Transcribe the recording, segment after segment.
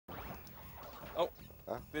Oh,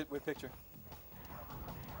 huh? With picture.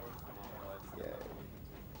 Yeah.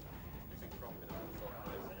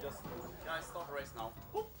 Just guys, start the race now.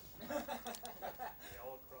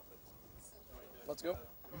 Let's go.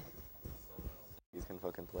 You can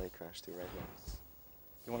fucking play Crash 2 right now.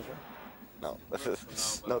 You want to try? No,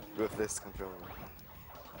 not with this controller.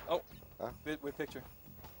 Oh, huh? With picture.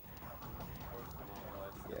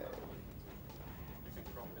 Yeah.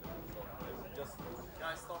 Just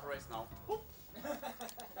guys, start the race now.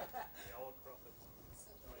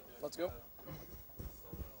 Let's go.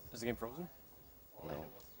 Is the game frozen? No.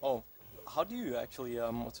 Oh, how do you actually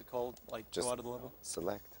what's it called? Like Just go out of the level?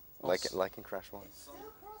 select, Oh, like in Crash 1.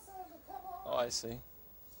 Oh, I see.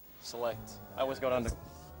 Select. I always go down to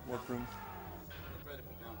workroom.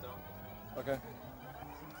 Okay.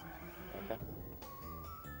 Okay.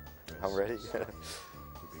 I'm ready.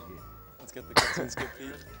 Let's get the cutscene skip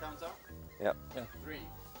feed. Countdown? Yep. Yeah. 3,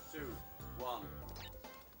 2, 1.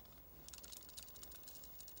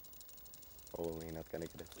 Oh, you're not gonna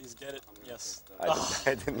get it. Please get it. Yes.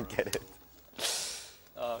 I didn't get it.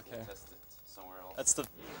 Oh, okay. Test it somewhere else. That's the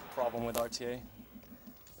problem with RTA.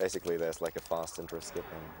 Basically, there's like a fast intro skip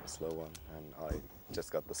and a slow one, and I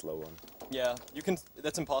just got the slow one. Yeah, you can.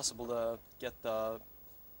 That's impossible to get the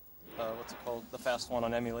what's it called? The fast one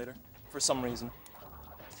on emulator for some reason.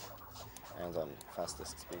 And on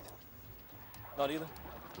fastest speed. Not either.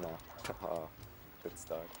 No. Oh, good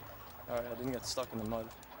start. Alright, I didn't get stuck in the mud.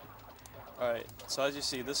 Alright, so as you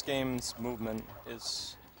see, this game's movement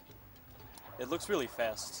is... It looks really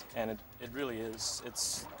fast, and it really is.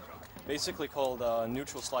 It's basically called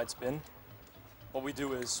neutral slide spin. What we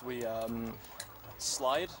do is we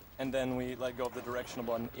slide, and then we let go of the directional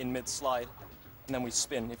button in mid-slide, and then we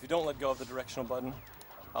spin. If you don't let go of the directional button,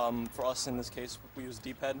 for us in this case, we use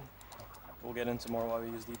D-pad. We'll get into more why we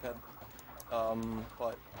use D-pad.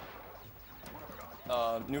 But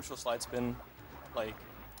neutral slide spin, like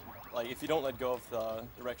if you don't let go of the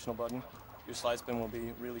directional button, your slide spin will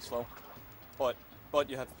be really slow. But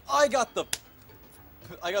you have I got the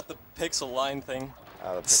pixel line thing.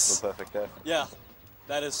 Ah, the pixel perfect there. Yeah,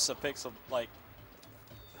 that is a pixel like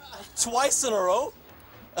twice in a row.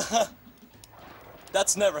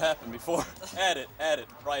 That's never happened before. Add it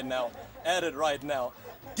right now. Add it right now.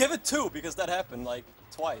 Give it 2 because that happened like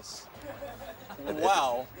twice.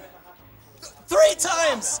 Wow. 3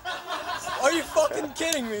 times! Are you fucking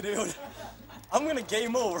kidding me, dude? I'm gonna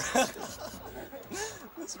game over.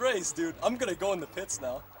 This race, dude. I'm gonna go in the pits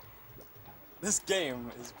now. This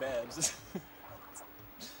game is bad.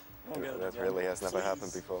 That really has never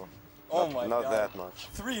happened before. Oh my god. Not that much.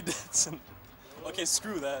 3 deaths. Okay,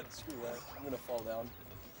 screw that. Screw that. I'm gonna fall down.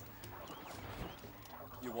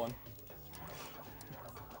 You won.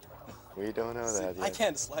 We don't know that yet. I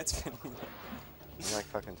can't slide spin either. I'm like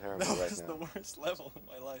fucking terrible That right was now. the worst level in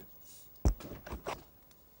my life.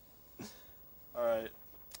 Alright.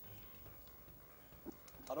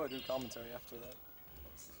 How do I do commentary after that?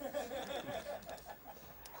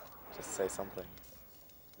 Just say something.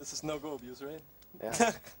 This is no-go abuse, right?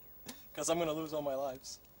 Yeah. Because I'm gonna lose all my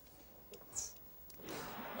lives.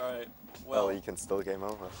 Alright, well... Well, you can still game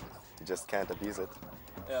over. You just can't abuse it.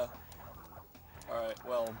 Yeah. Alright,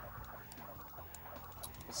 well...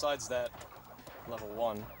 Besides that, level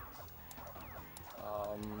 1...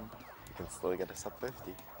 You can still get a sub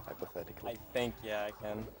 50, hypothetically. I think, yeah, I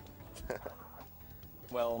can.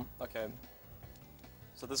 Well, okay.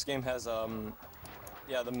 So this game has,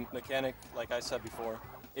 yeah, the mechanic, like I said before,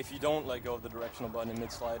 if you don't let go of the directional button in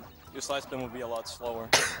mid-slide, your slide spin will be a lot slower,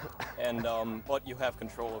 and, but you have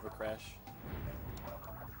control over Crash.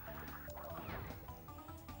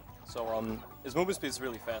 So, his movement speed is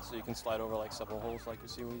really fast, so you can slide over, like, several holes, like you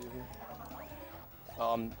see we do here.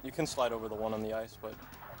 You can slide over the one on the ice, but...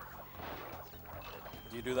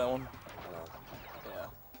 Do you do that one? No. Yeah.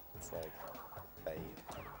 It's like fade.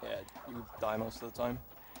 Yeah, you die most of the time.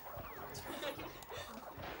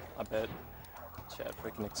 I bet Chad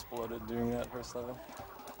freaking exploded during that first level.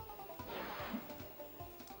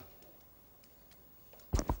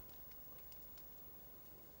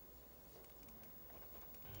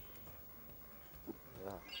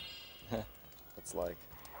 Yeah. It's like...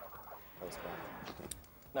 That was bad.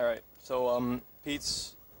 Alright, so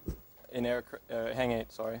Pete's in Hang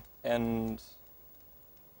 8, sorry, and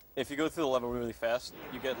if you go through the level really fast,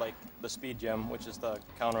 you get like the speed gem, which is the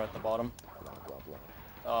counter at the bottom. Blah blah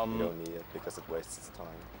blah. You don't need it because it wastes time.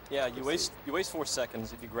 Yeah, you waste 4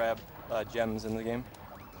 seconds if you grab gems in the game.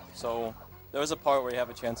 So there's a part where you have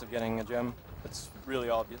a chance of getting a gem. It's really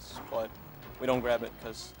obvious, but we don't grab it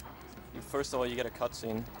because first of all you get a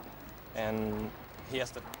cutscene, and he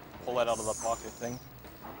has to pull that out of the pocket thing.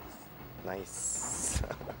 Nice.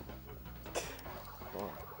 Oh.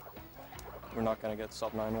 We're not gonna get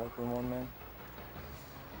sub 9 warp room 1, man.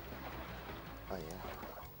 Oh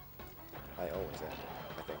yeah. I always am,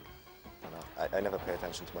 I think. I don't know. I never pay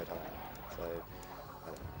attention to my time, so I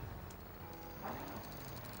don't know.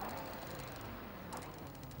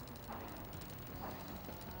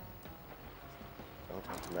 Don't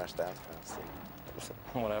have to mash that fast.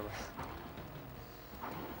 Whatever.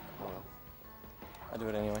 Well, I do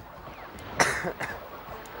it anyway.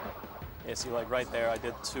 Yeah, see, like right there, I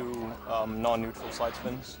did 2 non-neutral slide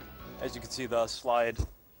spins. As you can see, the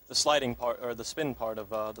sliding part, or the spin part of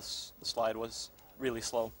the slide was really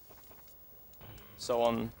slow.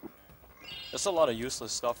 So, there's a lot of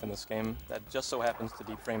useless stuff in this game that just so happens to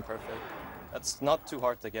be frame perfect. That's not too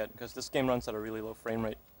hard to get, because this game runs at a really low frame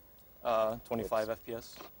rate, 25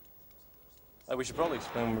 FPS. We should probably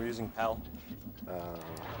explain when we're using PAL.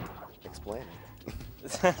 Explain it.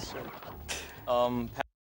 Sure.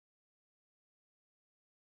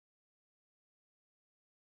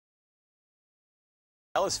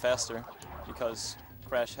 PAL is faster because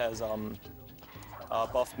Crash has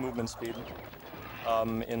buffed movement speed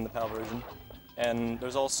in the PAL version, and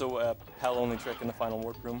there's also a PAL-only trick in the final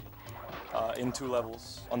warp room in 2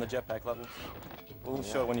 levels on the jetpack levels. We'll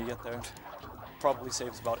show it when you get there. Probably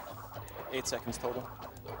saves about 8 seconds total,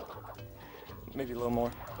 maybe a little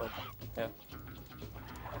more, but yeah.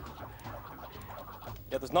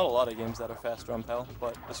 Yeah, there's not a lot of games that are faster on PAL,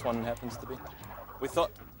 but this one happens to be. We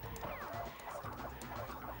thought.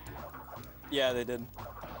 Yeah, they did.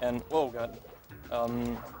 And, whoa, God.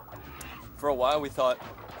 For a while we thought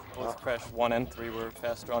both Crash 1 and 3 were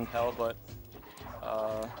faster on PAL, but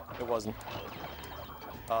it wasn't.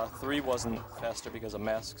 3 wasn't faster because of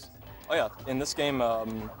masks. Oh yeah, in this game,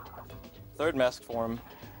 3rd mask form,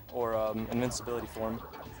 or invincibility form,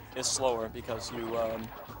 is slower because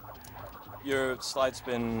your slide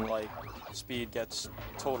spin, like, speed gets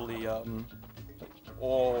totally, oh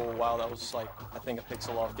wow, that was like, I think a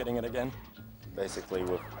pixel off getting it again. Basically,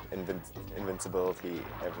 with invincibility,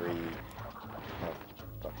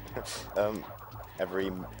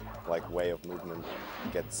 every like way of movement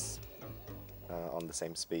gets on the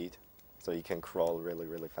same speed, so you can crawl really,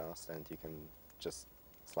 really fast, and you can just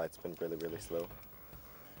slide spin really, really slow.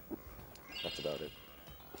 That's about it.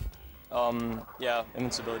 Yeah,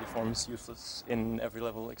 invincibility form is useless in every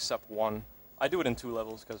level except 1. I do it in 2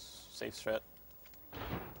 levels because safe strat.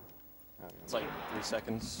 It's like 3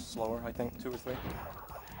 seconds slower, I think, 2 or 3.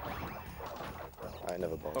 I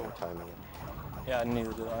never bothered timing it. Yeah,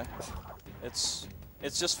 neither did I. It's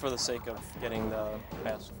just for the sake of getting the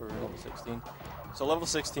mask for level 16. So level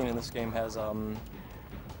 16 in this game has the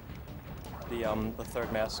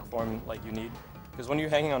 3rd mask form like you need, because when you're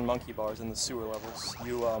hanging on monkey bars in the sewer levels,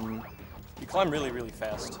 you climb really, really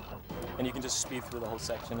fast, and you can just speed through the whole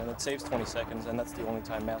section, and it saves 20 seconds, and that's the only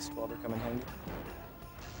time masks will ever come in handy.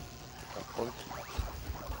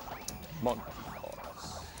 Monkey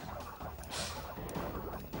bars.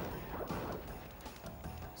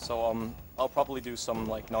 So I'll probably do some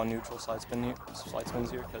like non-neutral slide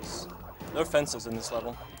spins here, because there are fences in this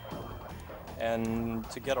level, and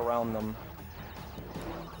to get around them,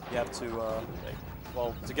 you have to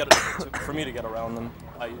well, for me to get around them,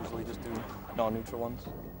 I usually just do non-neutral ones.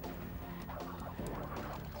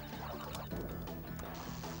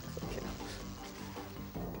 Okay.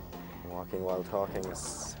 Walking while talking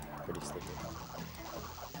is pretty stupid.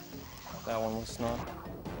 That one was not.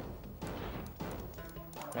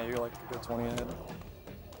 Yeah, you're like a good 20 ahead.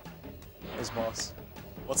 This boss.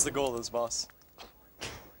 What's the goal of this boss?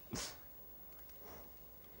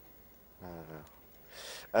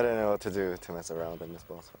 I don't know what to do to mess around in this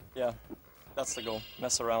boss fight. Yeah, that's the goal.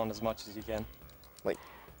 Mess around as much as you can. Like,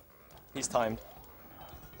 he's timed.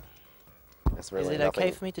 It's really Is it nothing.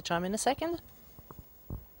 okay for me to chime in a second?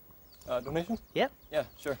 Donation? Yep. Yeah,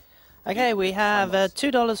 sure. Okay, we have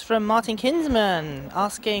 $2 from Martin Kinsman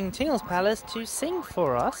asking Tingles Palace to sing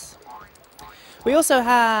for us. We also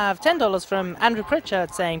have $10 from Andrew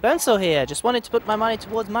Pritchard saying, Bonesaw here, just wanted to put my money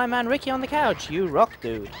towards my man Ricky on the couch, you rock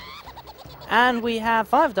dude. And we have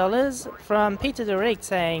 $5 from PeteThePlayer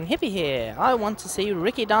saying, Hippie here, I want to see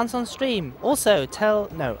Ricky dance on stream. Also,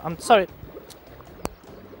 no, I'm sorry.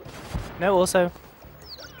 No, also.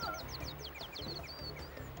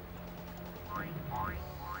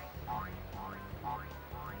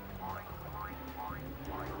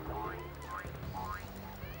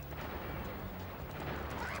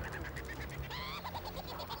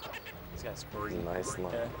 This guy's crazy. Nice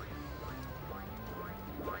line. Yeah.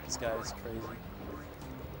 This guy is crazy.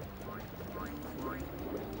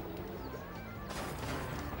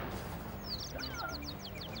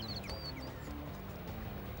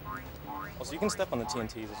 Also, you can step on the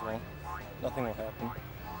TNTs as well. Nothing will happen.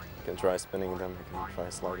 You can try spinning them, you can try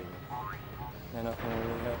sliding them. Yeah, nothing will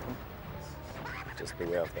really happen. Just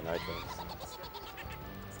beware of the nitros.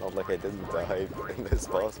 It's not like I didn't die in this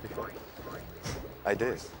boss before. I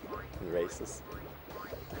did, in races.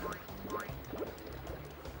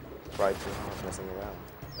 Tried too hard messing around.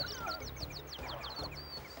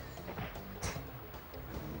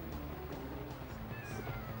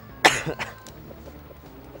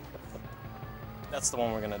 That's the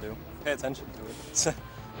one we're gonna do. Pay attention to it.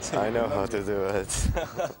 So I you know how remember. to do it.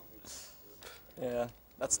 Yeah,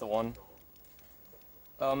 that's the one.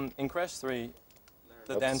 In Crash 3,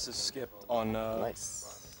 the Oops. dance is skipped on.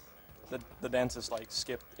 Nice. The dance is like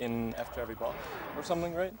skipped in after every boss or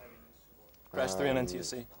something, right? Crash 3 and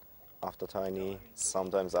NTSC. After Tiny,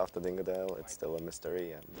 sometimes after Dingodale, it's still a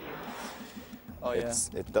mystery, and Oh yeah.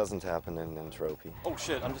 it doesn't happen in Entropy. Oh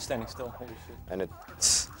shit! I'm just standing still. Holy shit. And it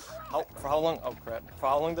For how long? Oh crap! For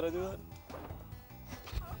how long did I do that?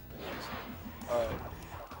 Alright.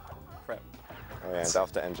 Crap. oh yeah, and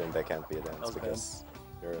after Engine there can't be a dance was bad. because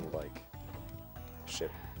you're in like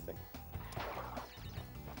ship thing.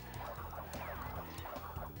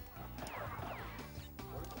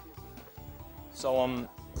 So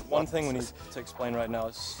one thing we need to explain right now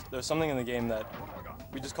is there's something in the game that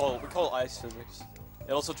we call ice physics.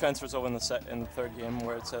 It also transfers over in the third game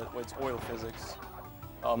where it's oil physics.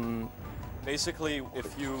 Basically,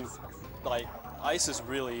 if you like, ice is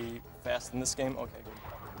really fast in this game. Okay, good.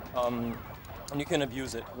 And you can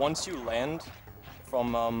abuse it. Once you land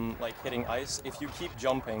from like hitting ice, if you keep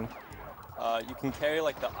jumping, you can carry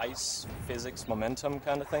like the ice physics momentum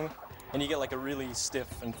kind of thing, and you get like a really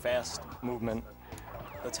stiff and fast movement.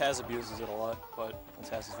 The Taz abuses it a lot, but the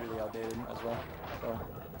Taz is really outdated as well. So.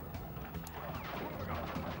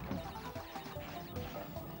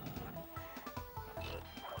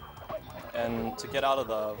 And to get out of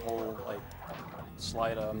the whole like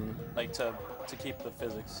slide, like to keep the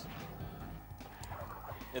physics,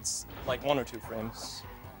 it's like 1 or 2 frames.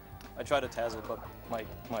 I tried to Taz it, but my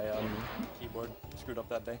keyboard screwed up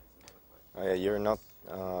that day. Oh yeah, you're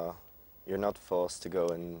not forced to go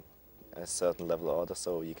in a certain level order,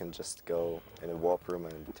 so you can just go in a warp room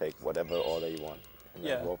and take whatever order you want in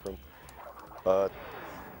that warp room. But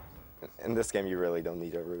in this game you really don't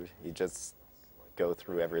need a route. You just go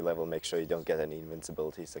through every level, make sure you don't get any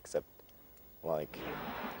invincibilities except like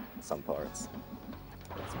some parts.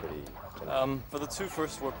 That's pretty general. For the 2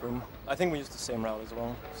 first warp room, I think we used the same route as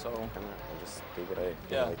well, so I'll just do what I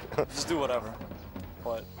feel like. just do whatever.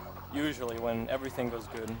 But usually when everything goes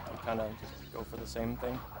good, we kind of just go for the same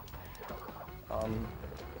thing.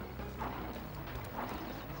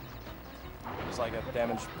 There's like a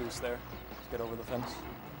damage boost there to get over the fence.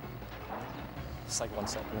 It's like 1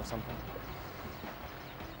 second or something.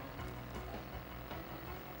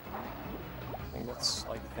 I think that's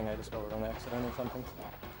like the thing I discovered on accident or something.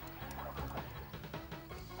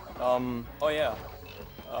 Oh yeah.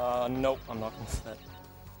 Nope, I'm not gonna do that.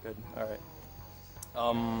 Good, alright.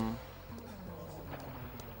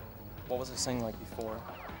 What was I saying like before?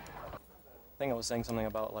 I think I was saying something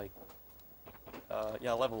about like,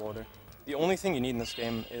 yeah, level order. The only thing you need in this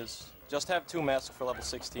game is just have 2 masks for level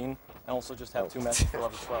 16, and also just have 2 masks for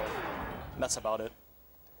level 12. And that's about it.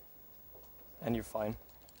 And you're fine.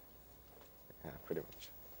 Yeah, pretty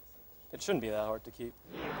much. It shouldn't be that hard to keep.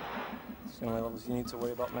 It's the only levels you need to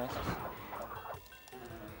worry about masks.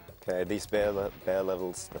 Okay, these bear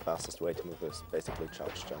levels, the fastest way to move is basically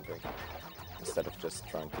charge jumping, instead of just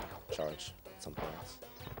trying to charge at some points.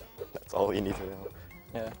 That's all you need to know.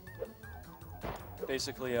 Yeah.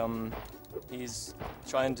 Basically, he's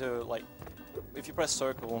trying to, like, if you press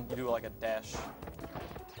circle, you do like a dash.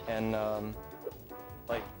 And,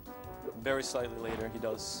 like, very slightly later, he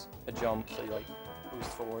does a jump, so you, like,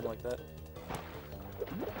 boost forward like that.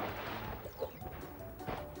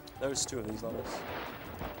 There's 2 of these levels.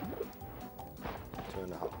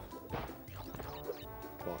 2.5.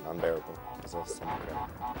 Come on, unbearable. There's also some crap.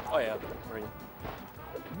 Oh yeah, 3.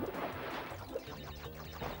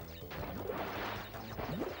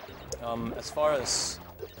 As far as,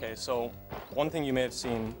 okay, so one thing you may have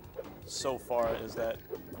seen so far is that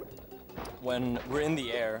when we're in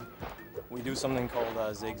the air, we do something called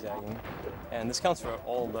zigzagging, and this counts for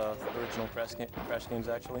all the original Crash games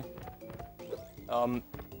actually.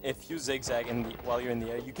 If you zigzag while you're in the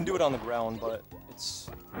air, you can do it on the ground, but it's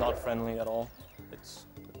not friendly at all. It's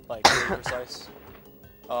like really precise.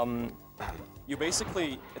 You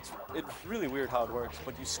basically, it's really weird how it works,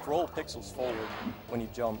 but you scroll pixels forward when you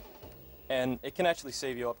jump, and it can actually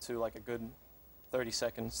save you up to like a good 30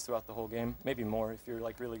 seconds throughout the whole game, maybe more if you're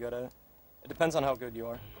like really good at it. It depends on how good you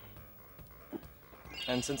are.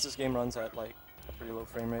 And since this game runs at like a pretty low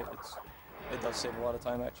frame rate, it does save a lot of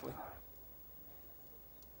time actually.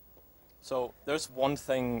 So there's one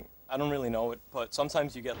thing, I don't really know it, but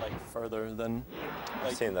sometimes you get like further than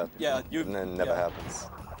like, I've seen that. Yeah, And then it never happens.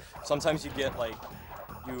 Sometimes you get like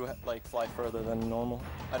fly further than normal.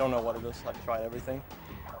 I don't know what it is. I've tried everything.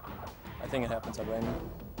 I think it happens at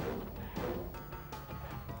random.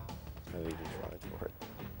 Maybe you can try for it.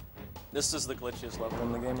 This is the glitchiest level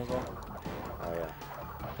in the game as well. Oh yeah.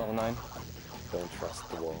 Level 9. Don't trust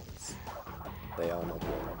the walls. They are not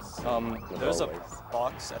walls. Not There's always. a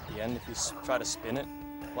box at the end. If you try to spin it,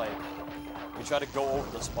 like you try to go over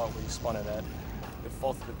the spot where you spun it at, you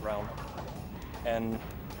fall through the ground. And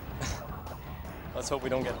let's hope we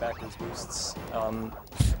don't get backwards boosts.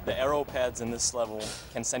 The arrow pads in this level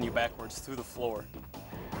can send you backwards through the floor.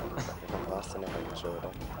 If I'm fast enough, I can show it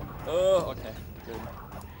up. Oh, okay, good.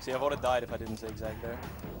 See, I would have died if I didn't zigzag there.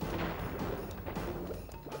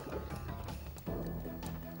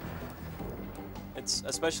 It's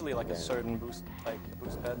especially like a certain boost, like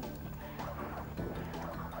boost pad.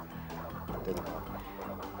 Didn't.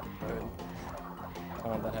 Good. I don't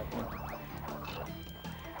want that happening.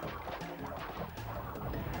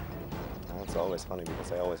 It's always funny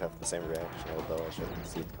because I always have the same reaction, although I shouldn't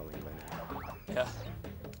see it coming by now. Yeah.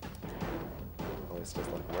 Always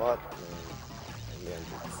just like, what? And in the end,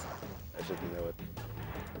 I shouldn't know it.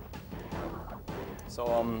 So,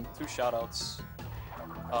 2 shoutouts.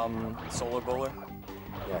 Solar Bowler,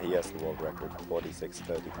 Yeah, he has the world record,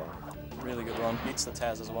 46:35. really good run. Beats the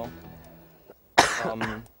Taz as well.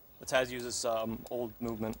 The Taz uses old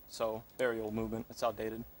movement, so very old movement. It's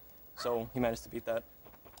outdated. So he managed to beat that.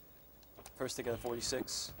 First to get a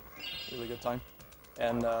 46, really good time.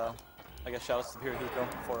 And I guess shoutouts to PeteThePlayer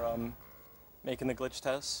for making the glitch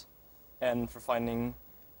test and for finding.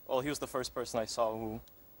 Well, he was the first person I saw who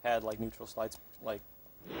had like neutral slide. Like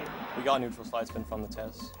we got neutral slide spin from the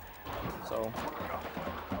test. So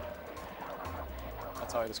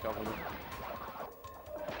that's how I discovered it.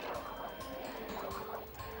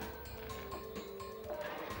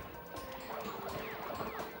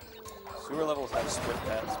 Sewer levels have split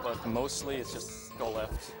paths, but mostly it's just go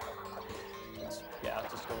left. Yeah,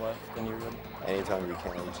 just go left, then you're good. Anytime you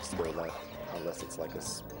can, just go left, unless it's like a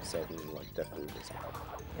certain like death route or something.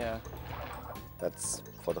 Yeah. That's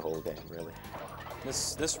for the whole game, really.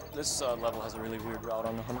 This level has a really weird route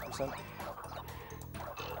on 100%.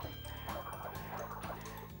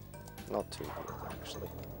 Not too weird, actually.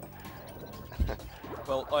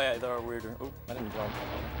 Well, oh yeah, there are weirder. Oh, I didn't jump.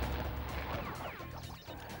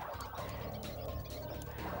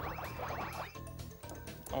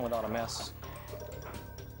 Oh, without a mess.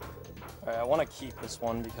 Alright, I want to keep this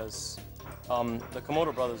one because the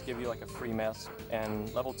Komodo brothers give you like a free mask,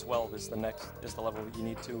 and level 12 is the level you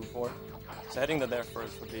need 2 for. So heading to there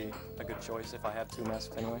first would be a good choice if I have 2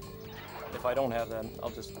 masks anyway. If I don't have that, I'll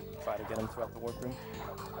just try to get them throughout the warp room.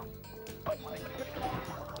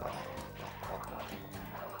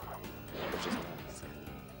 Which is nice.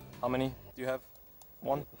 How many do you have?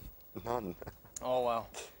 1? None. Oh wow.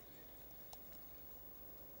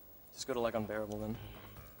 Just go to like unbearable then.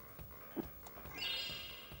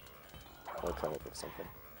 I'll come up with something.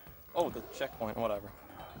 Oh, the checkpoint, whatever.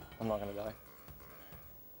 I'm not gonna die.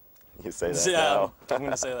 You say that Yeah, now. I'm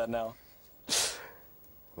gonna say that now.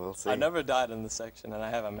 We'll see. I never died in this section, and I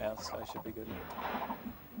have a mask, so I should be good.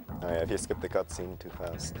 Oh yeah, if you skip the cutscene too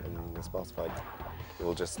fast in this boss fight, you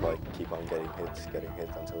will just like keep on getting hit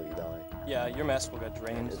until you die. Yeah, your mask will get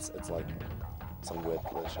drained. It's like some weird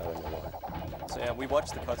glitch, I don't know why. So yeah, we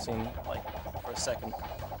watched the cutscene like for a second.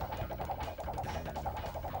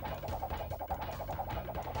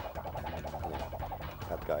 Yeah,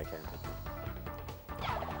 that guy can't hit me.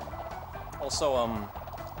 Also,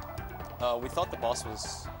 we thought the boss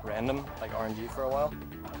was random, like RNG for a while,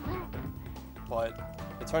 but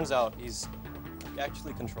it turns out he's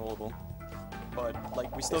actually controllable. But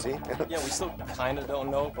like we still, Is he? yeah, we still kind of don't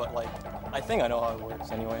know. But like, I think I know how it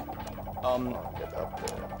works anyway. Get up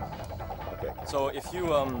there. Okay. So if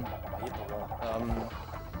you I hit the wall.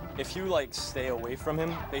 If you like stay away from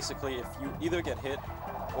him, basically, if you either get hit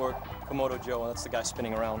or Komodo Joe, that's the guy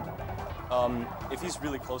spinning around. If he's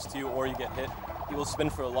really close to you or you get hit, he will spin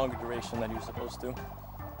for a longer duration than you're supposed to.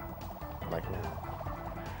 Like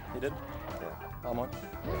now. He did? Yeah. How much?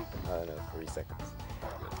 I don't know, 3 seconds.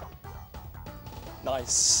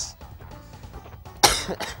 Nice.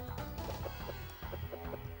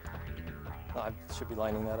 I should be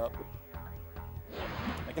lining that up.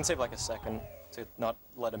 I can save like a second to not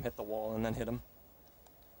let him hit the wall and then hit him.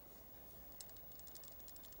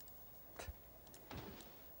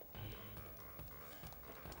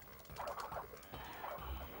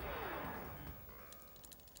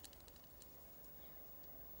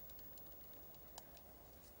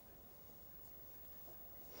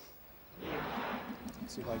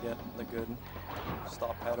 Let's see if I get the good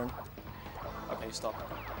stop pattern. Okay, you stopped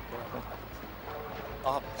correctly.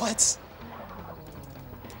 What?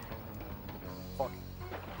 Fuck.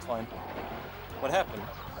 It's fine. What happened?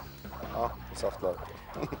 Oh, soft lock.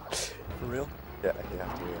 For real? Yeah, you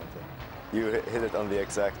have to re-enter. You hit it on the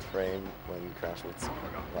exact frame when Crash would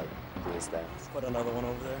like do his dance. Put another one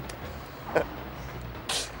over there.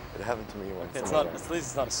 It happened to me once. It's not. At least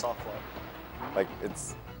it's not a soft lock. Like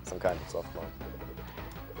it's some kind of soft lock.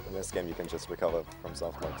 In this game, you can just recover from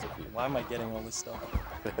soft locks if you. Why am I getting all this stuff?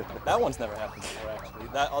 That one's never happened before, actually.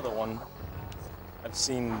 That other one, I've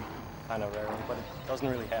seen kind of rarely, but it doesn't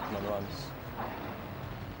really happen on runs.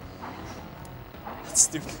 That's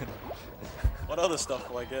stupid. What other stuff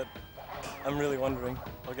will I get? I'm really wondering.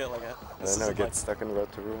 I'll get like a. I don't know, get stuck in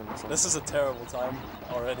Road to Ruin or something. This is a terrible time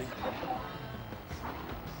already.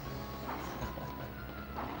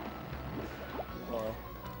 Well.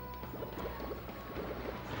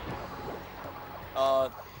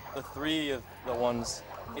 The three of the ones,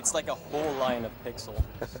 it's like a whole line of pixels.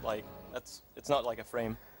 Like it's not like a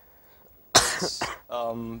frame. It's,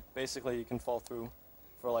 basically you can fall through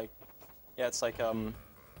for like, yeah, it's like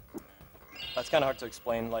that's kind of hard to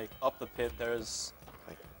explain. Like up the pit, there's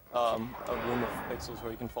a room of pixels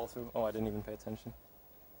where you can fall through. Oh, I didn't even pay attention.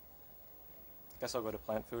 Guess I'll go to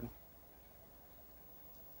plant food.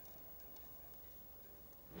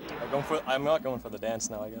 I'm not going for the dance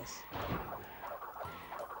now, I guess.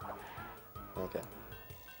 Okay.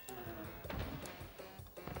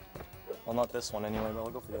 Well, not this one anyway, but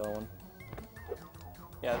I'll go for the other one.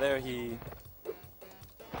 Yeah, there he...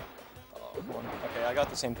 Oh, come on. Okay, I got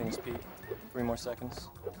the same thing as Pete. 3 more seconds.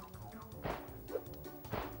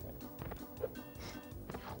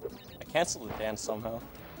 I canceled the dance somehow.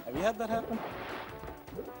 Have you had that happen?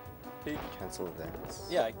 Pete? Cancel the dance?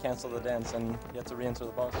 Yeah, I canceled the dance and you have to re-enter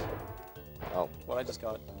the boss. Oh. What I just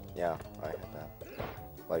got. Yeah, I had that.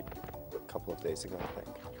 Like a couple of days ago, I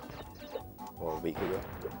think. Or a week ago.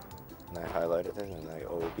 And I highlighted it and I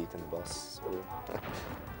overbeaten the boss through.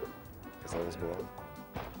 Because I was below.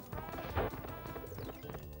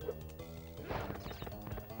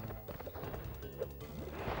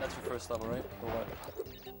 That's your first level, right? Or what?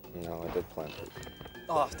 No, I did plant it.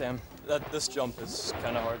 Oh, damn. This jump is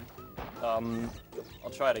kind of hard.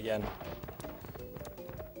 I'll try it again.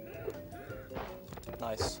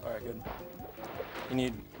 Nice. Alright, good. You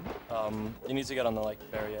need to get on the, like,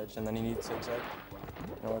 very edge, and then you need zigzag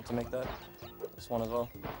in order to make that. This one as well.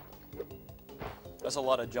 There's a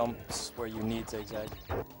lot of jumps where you need zigzag.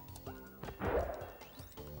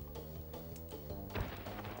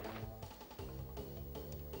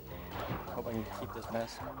 Hope I can keep this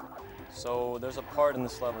mask. So there's a part in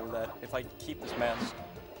this level that if I keep this mask,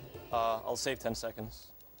 I'll save 10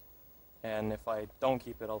 seconds. And if I don't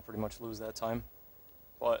keep it, I'll pretty much lose that time.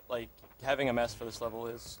 But like having a mask for this level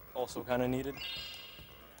is also kind of needed.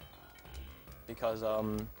 Because,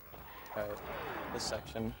 alright, this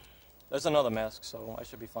section. There's another mask, so I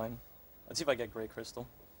should be fine. Let's see if I get Gray Crystal.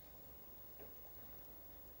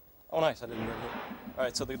 Oh nice, I didn't get hit.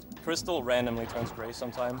 Alright, so the crystal randomly turns gray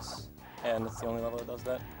sometimes, and it's the only level that does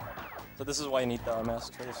that. So this is why you need the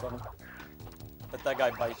mask for this level. Let that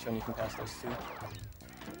guy bite you and you can pass those two.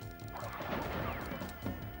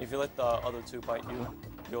 If you let the other two bite you,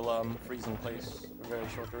 you'll freeze in place for a very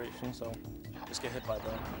short duration, so just get hit by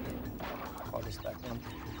the farthest back one.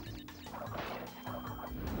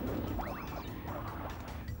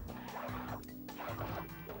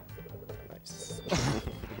 Nice.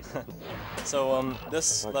 So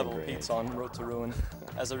this Fucking level great. Pete's on, Road to Ruin,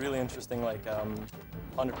 has a really interesting like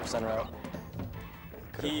 100% route.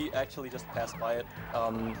 He actually just passed by it.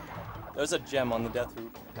 There's a gem on the death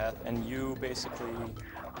route path, and you basically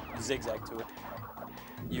zigzag to it.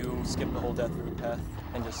 You skip the whole death route path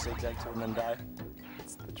and just zigzag to it and then die.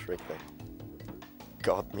 It's the trick that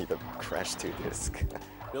got me the Crash 2 disc.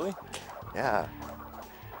 Really? Yeah.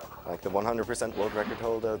 Like the 100% world record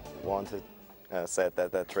holder said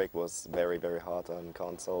that that trick was very, very hard on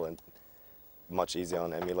console and much easier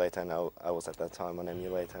on emulator. And I was at that time on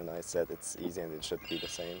emulator and I said it's easy and it should be the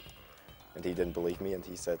same. And he didn't believe me and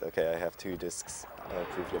he said, okay, I have 2 discs,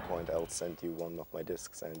 prove your point, I'll send you one of my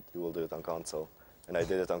discs and you will do it on console. And I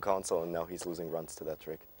did it on console and now he's losing runs to that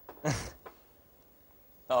trick.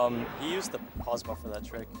 He used the pause button for that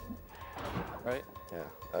trick, right? Yeah.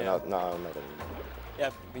 Yeah. Not anymore.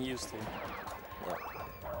 Yeah, we used to. Yeah.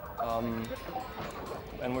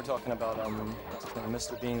 And we're talking about what's his name,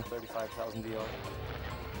 Mr. Bean 35,000 VR.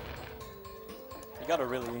 He got a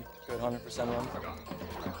really good 100% run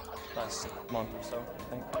last month or so, I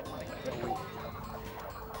think. A week.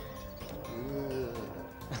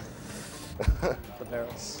 the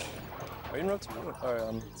barrels. Are you in road 2 or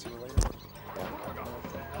 2 later? Yeah.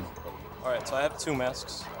 Alright, so I have 2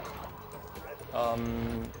 masks.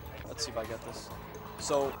 Let's see if I get this.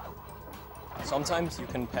 So, sometimes you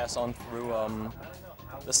can pass on through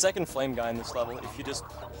the second flame guy in this level. If you just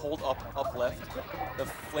hold up left, the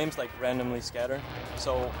flames like randomly scatter.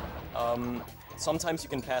 So, sometimes you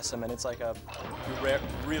can pass him and it's like you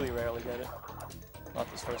really rarely get it. Not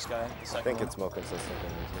this first guy, the second I think one. it's more consistent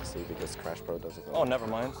than ESA because Crash Pro does it. Oh, never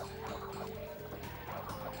mind.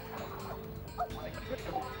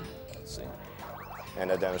 Let's see. And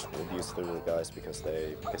I damage reduce through the guys because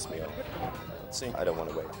they piss me off. Let's see. I don't want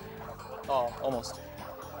to wait. Oh, almost.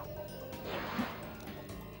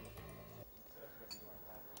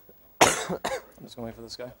 I'm just gonna wait for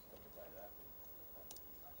this guy.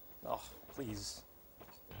 Oh, please.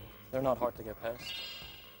 They're not hard to get past.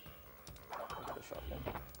 Look at the shotgun.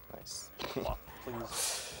 Nice. Oh,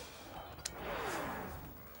 please.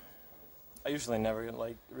 I usually never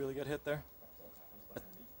like really get hit there.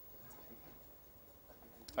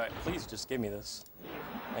 Alright, please just give me this.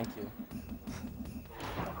 Thank you.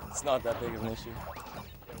 It's not that big of an issue.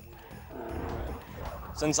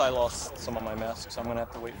 Since I lost some of my masks, I'm gonna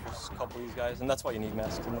have to wait for a couple of these guys, and that's why you need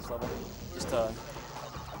masks in this level. Just to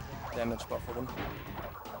damage buffer them.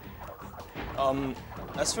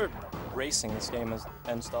 As for racing this game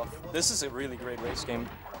and stuff, this is a really great race game.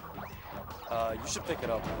 You should pick it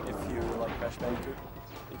up if you like Crash Bandicoot,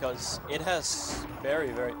 because it has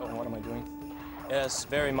very, oh, what am I doing? It has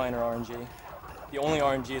very minor RNG. The only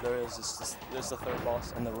RNG there is the third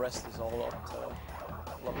boss, and the rest is all up to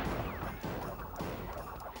level.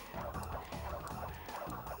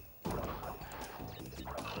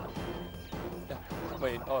 Yeah.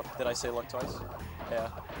 Wait, oh, did I say luck twice? Yeah,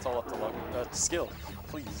 it's all up to luck. Skill,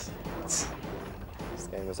 please. This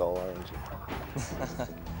game is all RNG.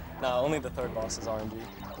 Nah, only the third boss is RNG.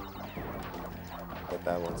 But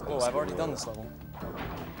that one's Oh, I've already done this level.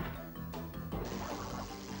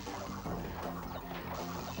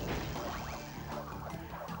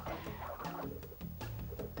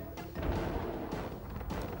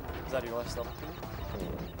 Is that your last level?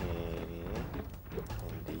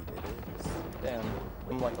 Indeed it is. Damn,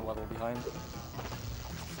 I'm like a level behind.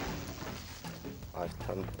 I've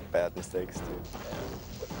done bad mistakes too. Yeah.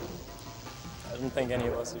 I don't think any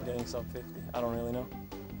of us are getting sub 50. I don't really know.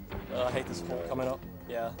 I hate this hole coming up.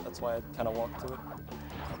 Yeah, that's why I kind of walk to it.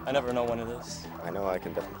 I never know when it is. I know I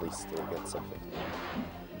can definitely still get something.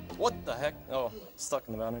 What the heck? Oh, stuck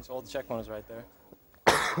in the boundaries. Oh, the checkpoint is right there.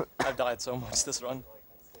 I've died so much this run.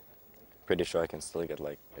 Pretty sure I can still get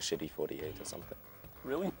like a shitty 48 or something.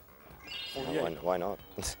 Really? 48? Why not?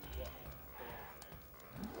 It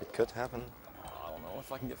could happen. I don't know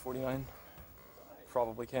if I can get 49.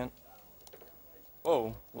 Probably can't.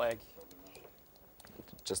 Whoa, lag.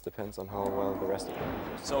 It just depends on how well the rest of them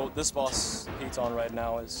do. So this boss Pete's on right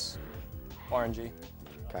now is RNG.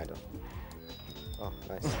 Kind of. Oh,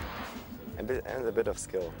 nice. and a bit of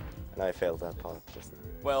skill. And I failed that part just now.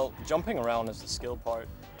 Well, jumping around is the skill part.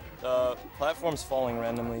 The platforms falling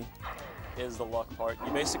randomly is the luck part.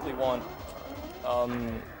 You basically want,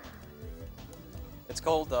 it's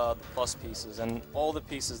called the plus pieces, and all the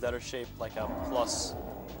pieces that are shaped like a plus.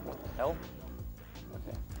 What the hell?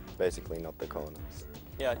 Okay. Basically not the corners.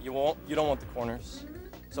 Yeah, you don't want the corners.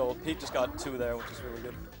 So Pete just got 2 there, which is really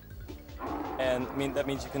good. And that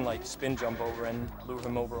means you can like spin jump over and lure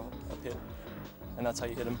him over a pit, and that's how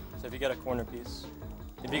you hit him. So if you get a corner piece,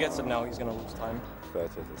 if he gets it now, he's gonna lose time.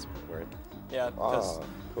 First with this word. Yeah, because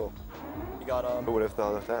cool. you got Who would have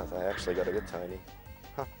thought of that? I actually got a good tiny.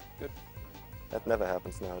 Huh. Good. That never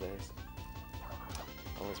happens nowadays.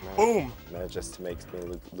 Always Boom! manages to make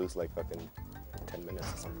me lose like fucking 10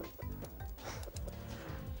 minutes or something.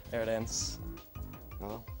 There it ends.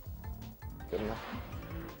 Well, good enough.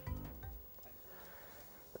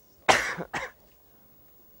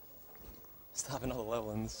 Stop another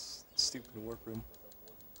level in this stupid workroom.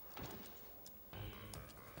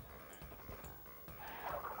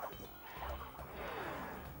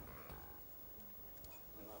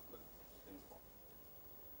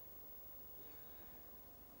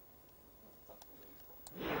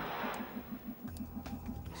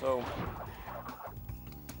 So,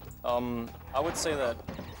 I would say that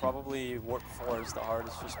probably Warp 4 is the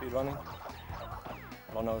hardest for speedrunning.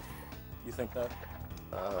 I don't know if you think that.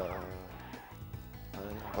 I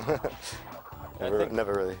don't know.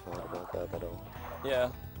 Never really thought about that at all. Yeah.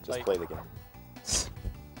 Just like, play the game.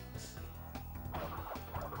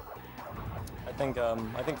 I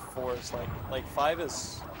think 4 is like 5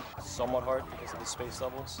 is somewhat hard because of the space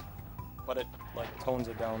levels, but it like tones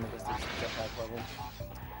it down because there's the jetpack level.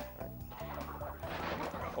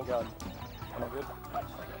 Oh god. Am I good?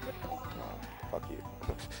 Fuck you.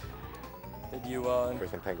 Did you,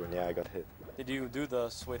 Freaking penguin, yeah, I got hit. did you do the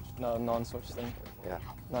switch, no, non-switch thing? Yeah.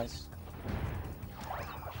 Nice.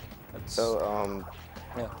 That's, So,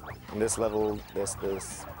 yeah. in this level, there's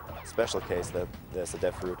this special case that there's a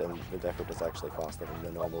death route, and the death route is actually faster than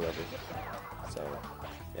the normal level. So,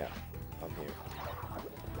 yeah, I'm here.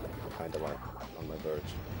 Kinda like on my verge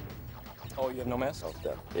Oh, you have no mask? of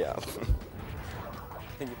death. Yeah.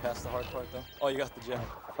 I think you passed the hard part though. Oh, you got the gem.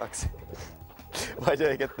 Fuck's sake. Why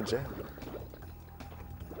did I get the gem?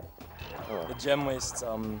 Oh, The gem wastes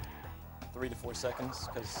 3 to 4 seconds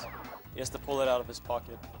because he has to pull it out of his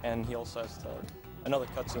pocket, and he also has to. Another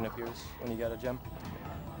cutscene appears when you get a gem.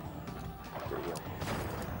 here you go.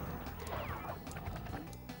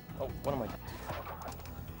 Oh, what am I?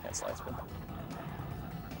 Can't slide spin.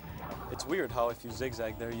 It's weird how if you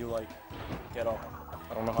zigzag there, you like get up.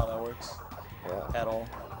 I don't know how that works Yeah. at all.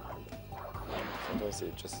 Sometimes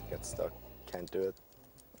you just get stuck. Can't do it.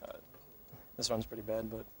 This run's pretty bad,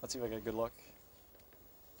 but let's see if I get good luck.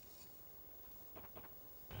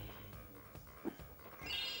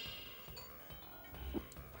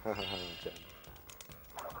 Gem.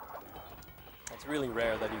 It's really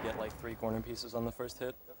rare that you get like 3 corner pieces on the first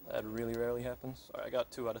hit. That really rarely happens. Alright, I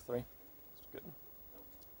got 2 out of 3. It's good.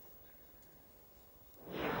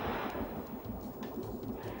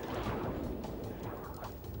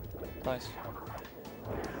 Nice.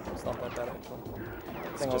 It's not that bad actually.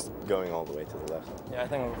 It's just going all the way to the left. Yeah, I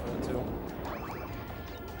think I'll go for that too.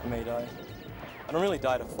 I may die. I don't really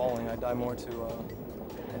die to falling, I die more to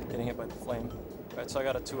getting hit by the flame. Alright, so I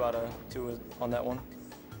got a 2 out of 2 on that one.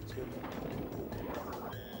 It's good.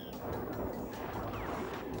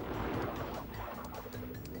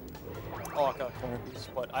 Oh, I got a corner piece,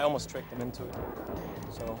 but I almost tricked him into it.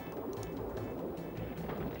 So.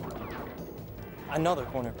 Another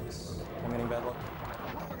corner piece. I'm getting bad luck.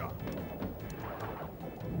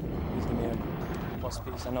 He's giving me a plus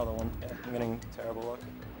piece, another one. Yeah, I'm getting terrible luck.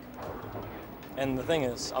 And the thing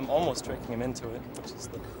is, I'm almost tricking him into it, which is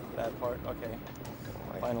the bad part. Okay,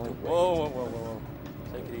 finally. Whoa, whoa, whoa, whoa, whoa.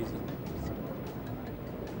 Take it easy.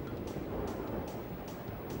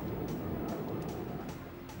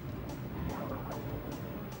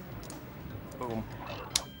 Boom.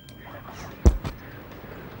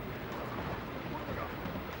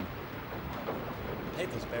 I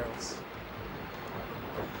hate those barrels.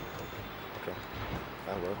 Okay.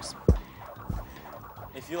 That works.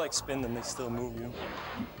 If you like spin them, they still move you.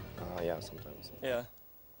 Yeah, sometimes. Yeah.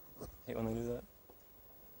 Hate when they do that.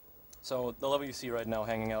 So the level you see right now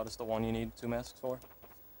hanging out is the one you need 2 masks for.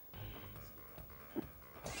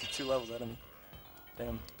 2 levels out of me.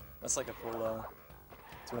 Damn. That's like a full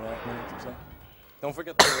 2.5 minutes or so. Don't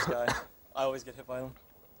forget the first guy. I always get hit by them.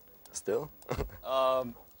 Still?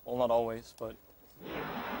 Well, not always, but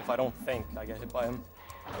if I don't think, I get hit by him.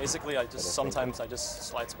 Basically, sometimes I just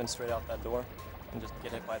slide spin straight out that door and just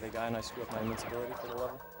get hit by the guy, and I screw up my invincibility for the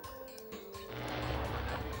level.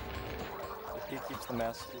 If he keeps the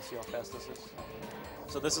mask, you'll see how fast this is.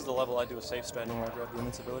 So this is the level I do a safe stratting where I grab the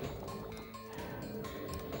invincibility.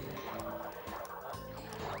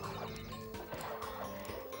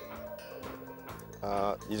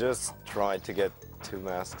 You just try to get 2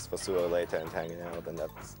 masks for sooner or later and hanging out, and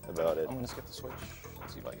that's about it. I'm gonna skip the switch.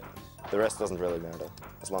 Let's see if I get this. The rest doesn't really matter,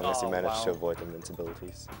 as long as you Oh, manage wow. to avoid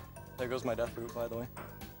invincibilities. There goes my death route, by the way.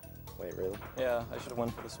 Wait, really? Yeah, I should have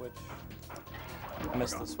went for the switch. I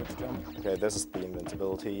missed the switch jump. Okay, this is the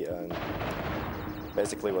invincibility, and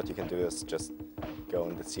basically what you can do is just go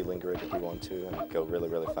on the ceiling grid if you want to, and go really,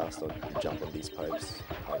 really fast, or jump on these pipes.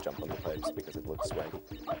 I jump on the pipes because it looks swaggy.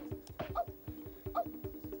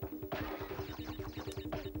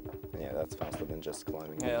 Yeah, that's faster than just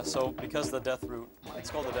climbing. Yeah, so because the death route, it's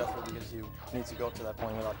called the death route because you need to go up to that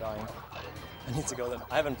point without dying. I need to go there.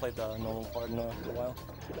 I haven't played the normal part in a while.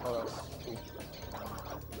 Oh, that's cool.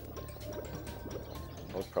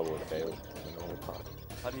 I would probably fail the normal part.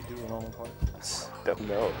 How do you do the normal part? Don't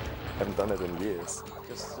know. Haven't done it in years.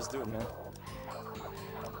 Just do it, man.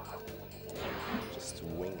 Just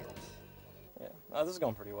wing it. Yeah, this is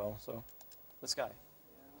going pretty well, so. This guy.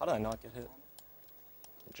 How did I not get hit?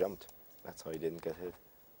 Jumped. That's how you didn't get hit.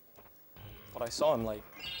 But I saw him, like,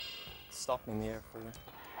 stop me in the air for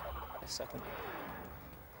a second.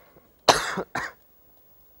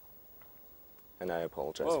 And I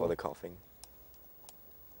apologize Whoa. for the coughing.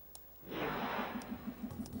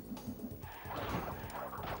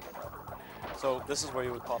 So this is where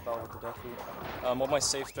you would pop out with the death route. What my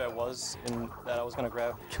safe strat was, in that I was going to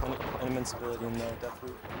grab an invincibility in the death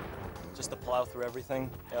route, just to plow through everything.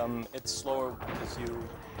 It's slower because you,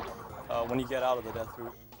 when you get out of the death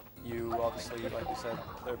route, you obviously, like we said,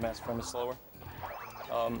 third mass form is slower.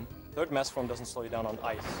 Third mass form doesn't slow you down on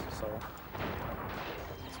ice, so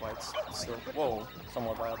that's why it's still, whoa,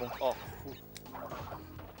 somewhat viable. Oh,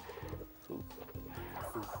 ooh.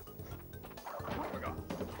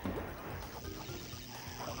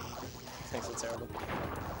 Thinks it's terrible.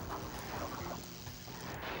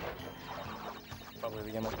 Probably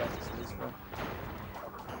the game I'll practice the least for.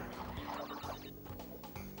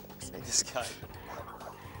 This guy.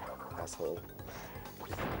 Asshole.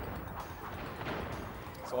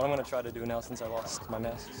 So what I'm going to try to do now, since I lost my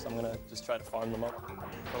masks, I'm going to just try to farm them up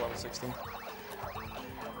for level 16.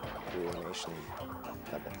 Ruination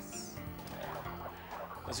habits.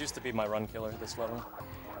 This used to be my run killer, this level.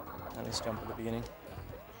 And this jump at the beginning.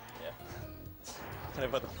 Yeah. Hit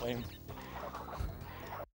it by the flame.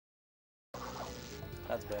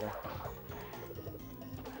 That's better.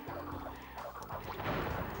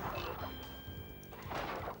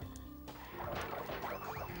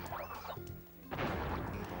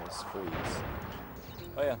 Nice freeze.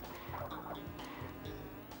 Oh yeah.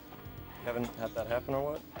 You haven't had that happen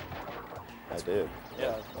or what? I did.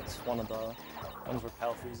 Yeah, that's one of the ones where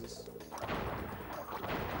pal freezes.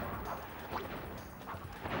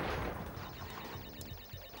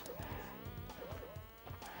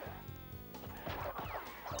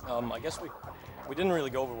 I guess we didn't really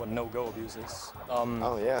go over what no-go abuse is.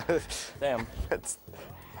 Oh yeah. Damn. That's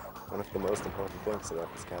one of the most important things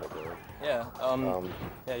about this category. Yeah.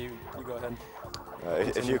 Yeah, you go ahead.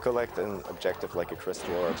 If you collect an objective like a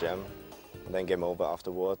crystal or a gem, and then game over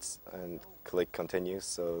afterwards, and click continue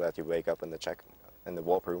so that you wake up in the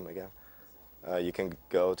warp room again, you can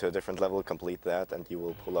go to a different level, complete that, and you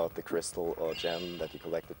will pull out the crystal or gem that you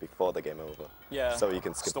collected before the game over. Yeah. So you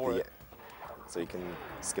can skip store it. So you can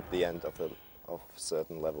skip the end of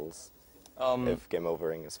certain levels if game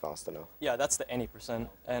overing is fast enough. Yeah, that's the any %,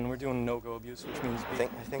 and we're doing no-go abuse, which means I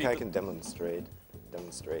think I can demonstrate.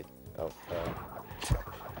 Oh,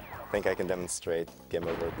 I think I can demonstrate game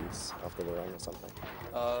over abuse after the run or something.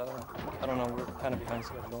 I don't know. We're kind of behind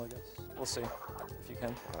schedule, I guess. We'll see if you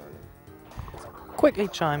can. Quickly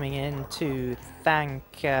chiming in to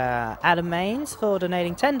thank Adam Maines for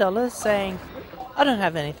donating $10, saying, I don't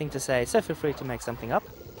have anything to say, so feel free to make something up.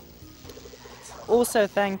 Also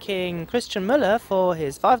thanking Christian Muller for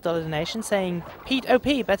his $5 donation, saying, Pete OP,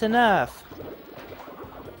 better nerf.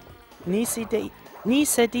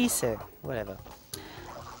 Nise, whatever.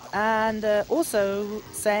 And also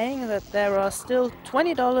saying that there are still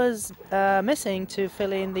 $20 missing to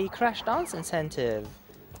fill in the Crash Dance incentive.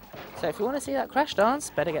 So if you want to see that Crash Dance,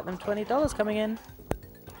 better get them $20 coming in.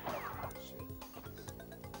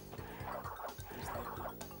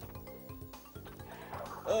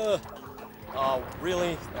 Oh,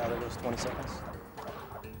 really? Yeah, there goes 20 seconds.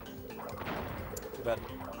 Too bad.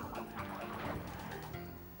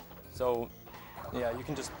 So, yeah, you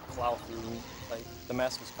can just plow through, like, the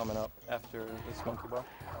mask is coming up after this monkey bar.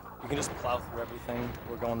 You can just plow through everything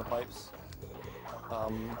or go in the pipes.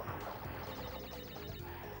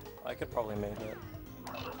 I could probably make it.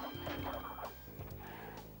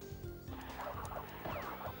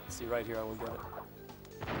 See, right here I will get it.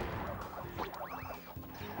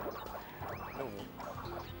 No.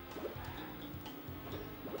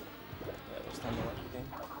 Yeah, it was time to let the game.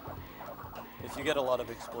 If you get a lot of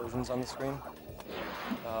explosions on the screen,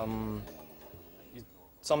 you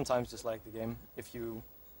sometimes just lag the game.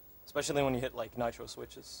 Especially when you hit like nitro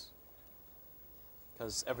switches,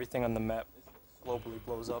 because everything on the map globally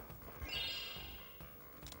blows up.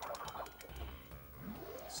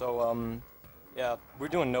 So, yeah, we're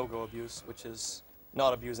doing no-go abuse, which is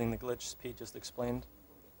not abusing the glitch Pete just explained.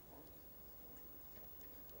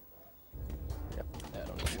 Yep. Yeah,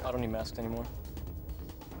 I don't need masks anymore.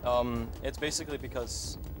 It's basically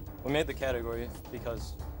because we made the category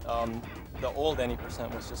because the old any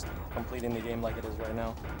 % was just completing the game like it is right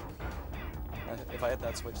now. If I hit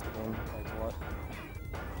that switch, the game lags a lot.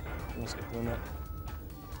 I'm gonna skip doing that.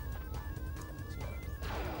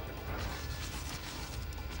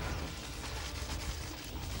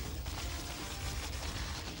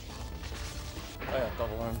 Oh yeah,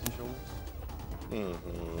 double arms and shoulders.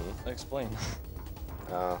 Mm-hmm. Explain.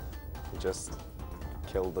 You just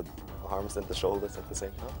kill the arms and the shoulders at the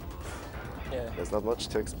same time. Yeah. There's not much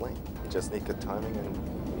to explain. You just need good timing and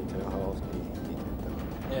you need to know how often you need to hit them.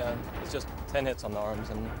 Yeah, it's just 10 hits on the arms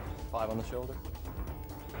and 5 on the shoulder.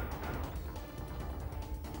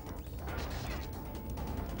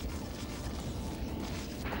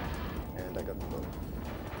 And I got them both.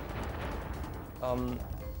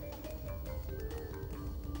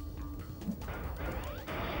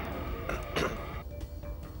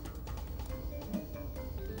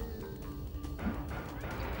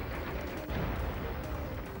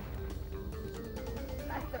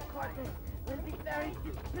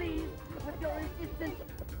 Please, with your resistance,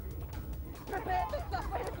 prepare to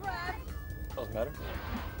suffer the wrath. Doesn't matter.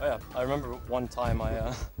 Oh yeah, I remember one time I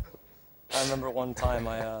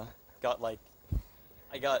got like,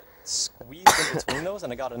 I got squeezed in between those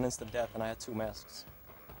and I got an instant death and I had 2 masks.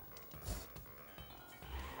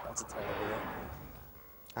 That's a terrible hit.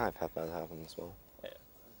 I've had that happen as well. Yeah.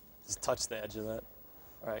 Just touch the edge of that.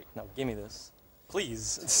 Alright, now give me this.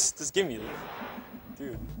 Please, just give me this.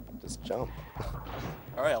 Dude. Just jump.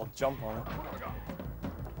 Alright, I'll jump on it.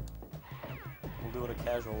 We'll do it a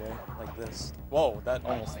casual way, like this. Whoa, that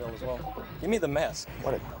almost failed as well. Give me the mask.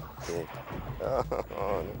 What a dick.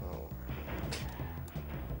 Oh no.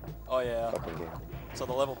 Oh yeah. Fucking game. So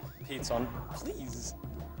the level Pete's on. Please.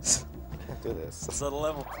 Can't do this. So the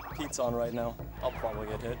level Pete's on right now. I'll probably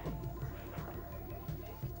get hit.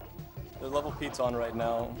 The level Pete's on right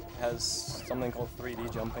now has something called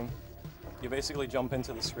 3D jumping. You basically jump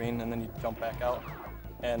into the screen and then you jump back out,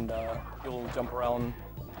 and you'll jump around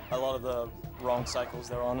a lot of the wrong cycles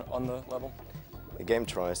there on the level. The game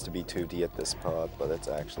tries to be 2D at this part, but it's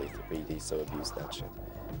actually 3D, so abuse that shit.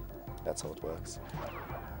 That's how it works.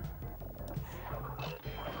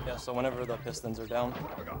 Yeah, so whenever the pistons are down,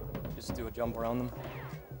 just do a jump around them,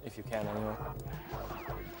 if you can anyway.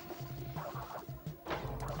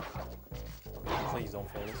 Please don't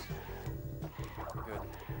fail this. Good.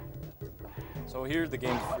 So here the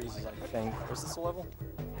game freezes, I think. Was this a level?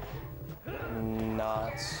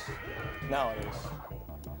 Not. Now it is.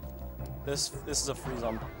 This is a freeze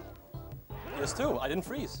on. PS2. I didn't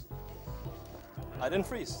freeze. I didn't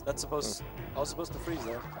freeze. That's supposed. I was supposed to freeze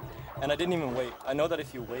there, and I didn't even wait. I know that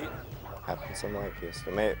if you wait, Happens in my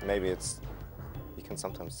PS2. Maybe it's you can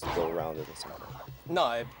sometimes go around it or something. no,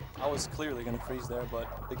 I was clearly gonna freeze there, but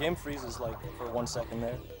the game freezes like for 1 second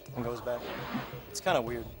there and goes back. It's kind of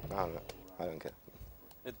weird. I don't know. I don't care.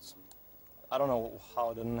 It's. I don't know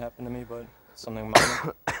how it didn't happen to me, but it's something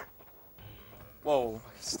minor. Whoa! I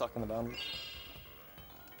got stuck in the boundary.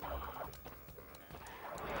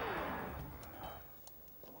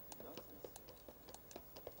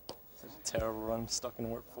 It's a terrible run. I'm stuck in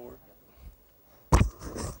warp 4.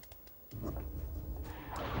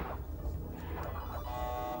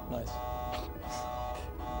 Nice.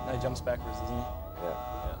 Now he jumps backwards, doesn't he? Yeah.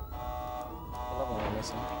 Yeah. What level am I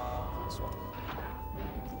missing? This one.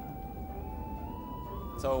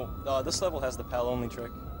 So, this level has the PAL-only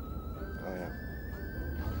trick. Oh yeah.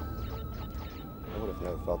 I would have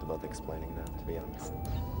never thought about explaining that, to be honest.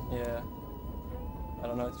 Yeah. I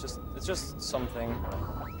don't know, it's just something.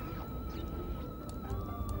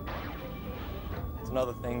 It's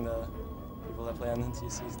another thing the people that play on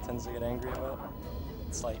NTCs tends to get angry about.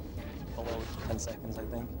 It's like below 10 seconds, I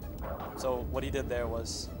think. So what he did there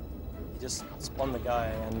was he just spun the guy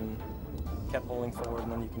and kept holding forward,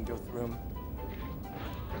 and then you can go through him.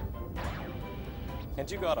 Can't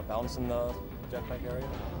you go out of bounds in the jetpack area?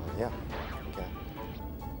 Yeah. Okay.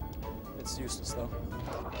 It's useless though.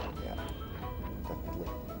 Yeah. Definitely.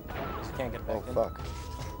 You can't get back Oh in. fuck.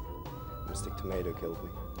 Mystic Tomato killed me.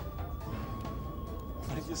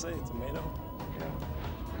 What did you say? Tomato? Yeah.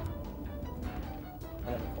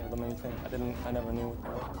 I never called them anything. I never knew what they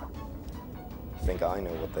were. I think I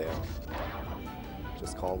know what they are.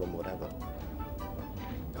 Just call them whatever.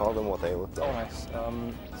 Call them what they look Oh, like. nice.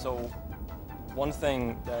 So one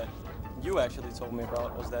thing that you actually told me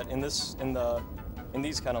about was that in these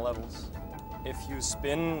kind of levels, if you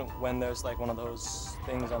spin when there's like one of those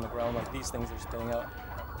things on the ground, like these things are spinning out.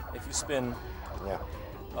 If you spin, Yeah.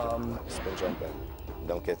 Spin jump and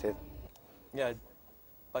don't get hit. yeah,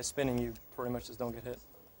 by spinning you pretty much just don't get hit.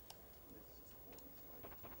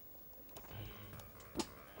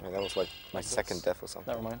 I mean, that was like my Like second this. death or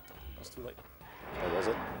something. Never mind. It was too late. Or was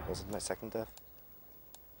it? Was it my second death?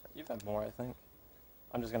 You've had more, I think.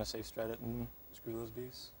 I'm just gonna save strat it and screw those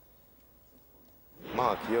beasts.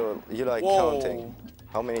 Mark, you like Whoa. counting.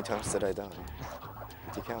 How many times did I die?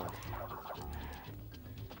 Did you count?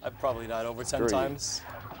 I've probably died over 10 Screw you. times.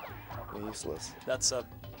 You're useless. That's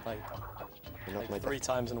like You're not my 3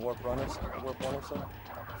 times in warp 1 or so.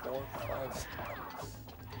 4, 5.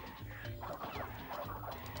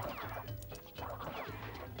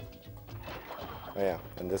 Oh yeah,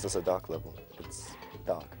 and this is a dark level. It's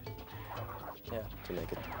dark Yeah. to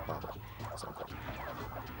make it harder or something.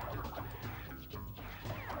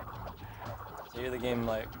 So here the game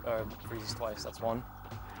like freezes twice. That's one.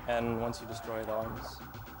 And once you destroy the arms.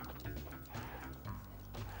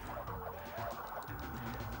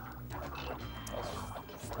 That was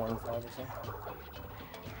 4 and 5 or so.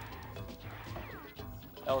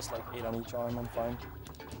 That was like 8 on each arm. I'm fine.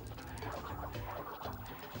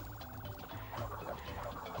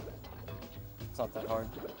 not that hard.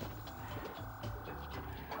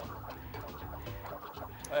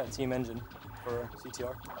 Oh yeah, Team Engine for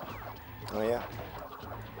CTR. Oh yeah.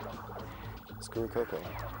 Screw Coco.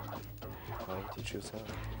 Why would you choose her?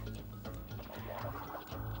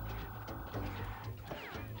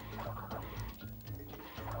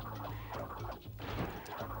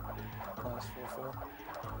 Nice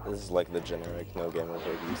 4-4. This is like the generic no game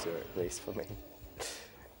over user race for me.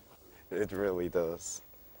 It really does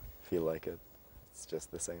feel like it. It's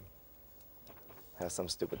just the same. Has some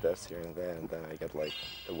stupid deaths here and there, and then I get like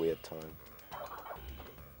a weird time.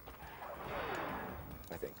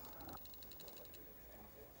 I think.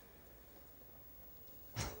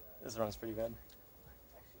 This run's pretty bad.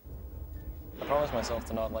 I promised myself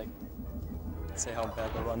to not like say how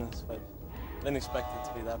bad the run is, but I didn't expect it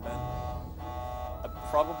to be that bad. I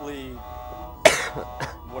probably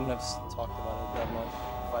wouldn't have talked about it that much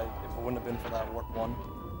if it wouldn't have been for that warp 1.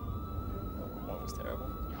 Warp 1 was terrible.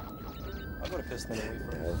 I would have pissed it away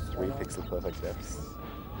first. 3 pixel perfect deaths.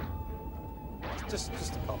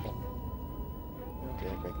 Just a couple.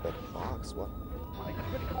 Okay, make that box. What?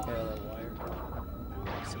 Yeah, that wire.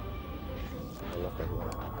 I love that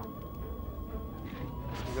wire.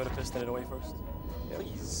 You go to piston it away first? Yeah.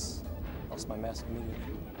 Please. Lost my mask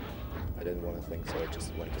immediately. I didn't want to think, so I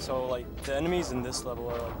just went. So like the enemies in this level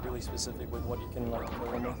are like really specific with what you can like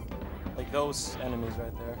kill them with. Like those enemies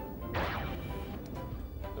right there.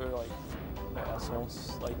 They're like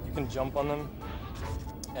assholes. Like you can jump on them,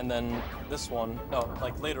 and then this one, no,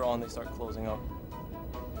 like later on they start closing up.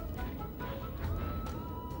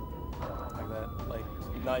 Like that. Like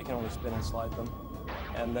now you can only spin and slide them.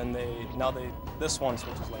 And then this one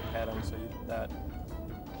switches like pattern, so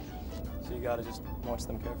you gotta just watch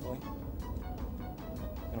them carefully.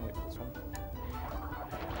 And wait for this one.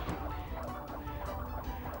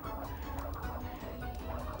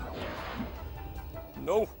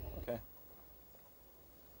 No! Okay.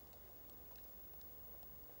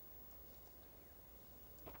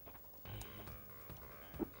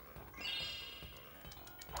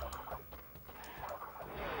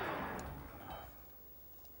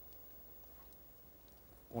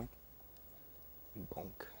 Boink. Bonk.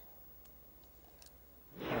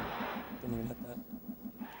 Didn't even hit that.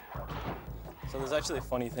 So there's actually a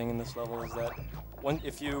funny thing in this level is that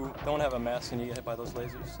if you don't have a mask and you get hit by those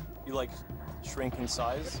lasers, you like shrink in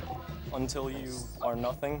size until you are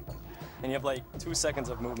nothing, and you have like 2 seconds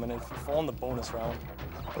of movement. And if you fall in the bonus round,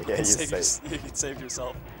 Okay, you can save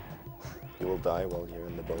yourself. You will die while you're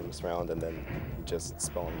in the bonus round, and then you just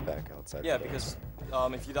spawn back outside. Yeah, the game. because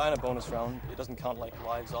if you die in a bonus round, it doesn't count like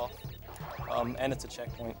lives off, and it's a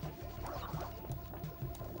checkpoint.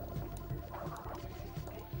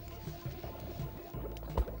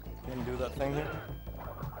 Can you do that thing here?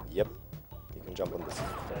 Yep, you can jump on this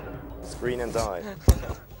screen and die.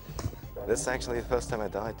 This is actually the first time I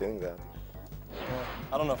died doing that. Yeah,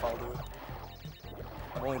 I don't know if I'll do it.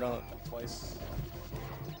 I've only done it like twice.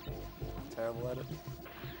 Terrible at it.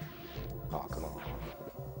 Oh, come on.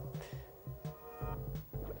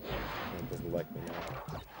 It doesn't like me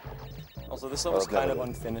now. Also, this level's Well, kind of never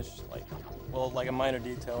unfinished. Like a minor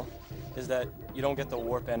detail is that you don't get the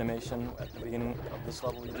warp animation at the beginning of this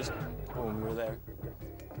level. You just, boom, you're there.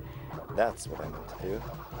 That's what I meant to do.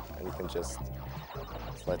 And you can just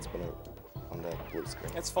slide spin on that blue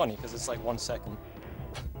screen. It's funny because it's like 1 second.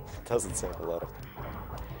 It doesn't save a lot of time.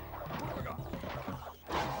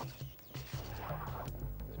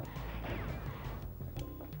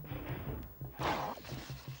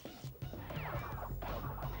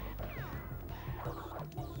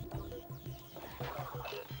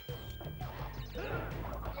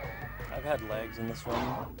 I've had lags in this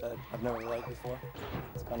run that I've never lagged before.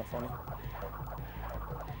 It's kind of funny.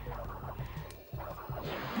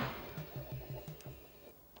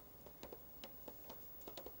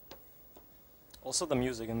 Also, the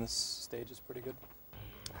music in this stage is pretty good.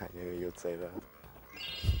 I knew you'd say that.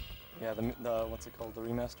 Yeah, the what's it called, the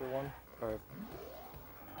remaster one? Or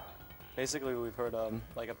basically, we've heard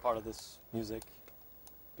like a part of this music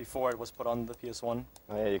before it was put on the PS1.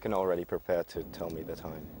 Oh yeah, you can already prepare to tell me the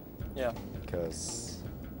time. Yeah, Because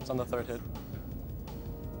it's on the 3rd hit.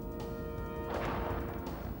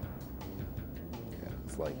 yeah,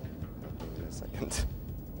 it's like in a second.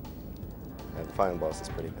 And the final boss is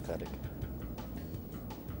pretty pathetic.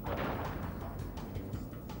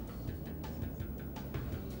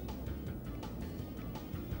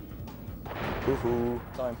 Woohoo!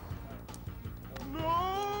 Time.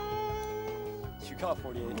 You got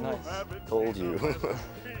 48, nice. Told you.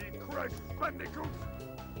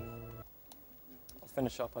 I'll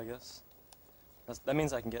finish up, I guess. That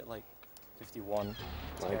means I can get like 51.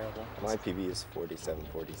 Terrible. My PB is 47.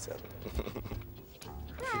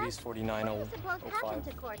 PB is 49.05.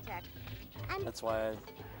 to Cortex. And That's why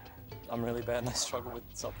I'm really bad and I struggle with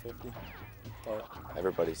sub 50. But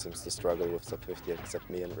Everybody seems to struggle with sub 50 except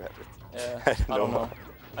me and Rabbit. yeah, I don't know.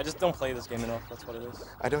 I just don't play this game enough, that's what it is.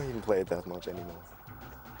 I don't even play it that much anymore.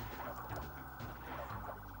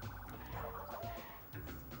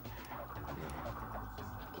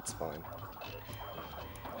 It's fine.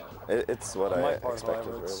 It's what On I my part, expected,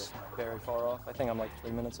 however, really. it's very far off. I think I'm like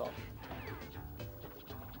 3 minutes off.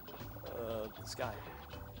 This guy.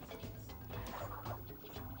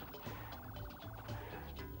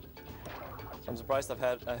 So I'm surprised I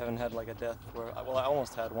haven't had like a death where, well, I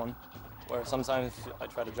almost had one, where sometimes if I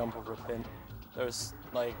try to jump over a pin, there's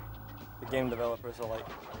like, the game developers are like,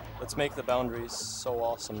 let's make the boundaries so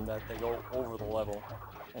awesome that they go over the level,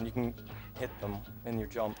 and you can hit them in your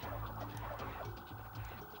jump.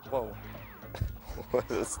 Whoa.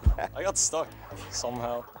 What is that? I got stuck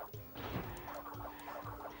somehow.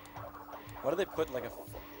 Why do they put like a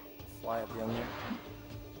fly at the end there?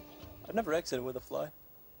 I've never exited with a fly.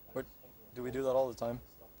 Or do we do that all the time?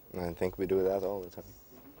 I think we do that all the time.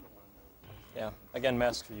 Yeah. Again,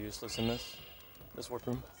 masks are useless in this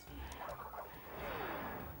workroom.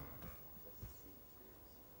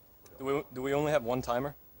 Do we only have one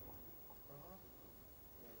timer?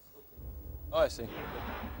 Oh, I see.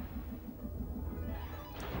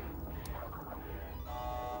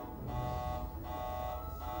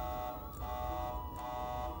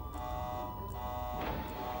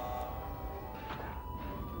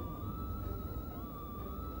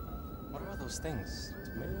 What are those things?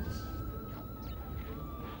 Tomatoes?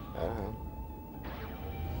 I don't know.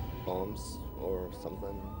 Bombs or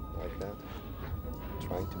something like that.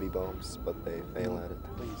 Trying to be bombs, but they fail at it.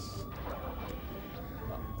 Please.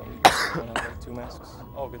 Don't need to don't have like 2 masks.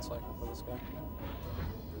 Oh, good cycle for this guy.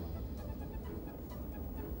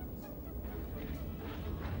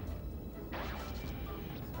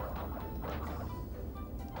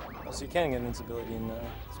 Oh, so you can get invincibility in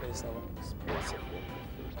space level.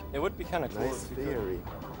 It would be kind of cool Nice if you could. theory.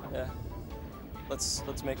 Yeah.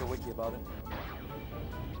 Let's make a wiki about it.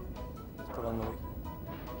 Let's put it on the wiki.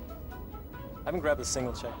 I haven't grabbed a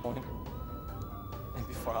single checkpoint. And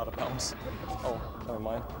before out of bounds. Oh, never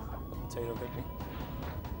mind. The potato hit me.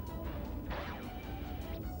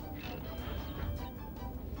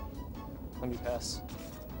 Let me pass.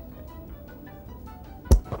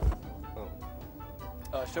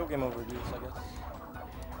 Oh, Show game overviews, I guess.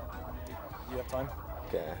 You have time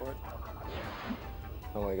okay. for it?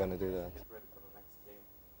 How am I gonna do that? Ready for the next game.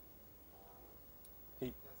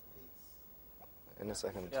 Pete. In a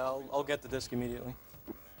second. Yeah, I'll get the disc immediately.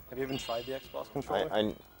 Have you even tried the Xbox controller?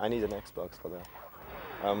 I need an Xbox for that.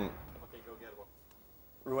 Okay, go get one.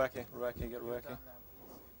 Rueke, get Rueke.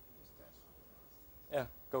 Yeah,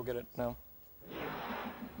 go get it now.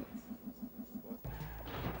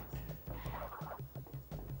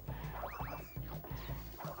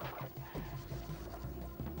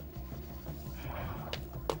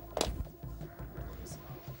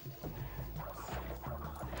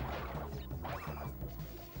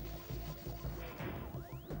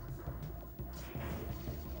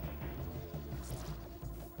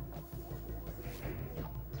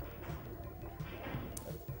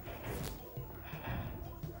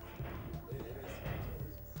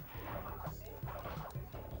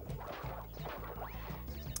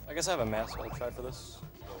 I guess I have a mask I'll try for this.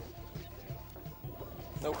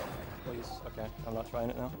 Nope. Please. Okay, I'm not trying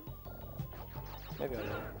it now. Maybe I will.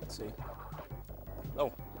 Let's see.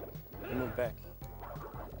 Oh, I moved back.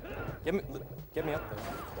 Get me up there.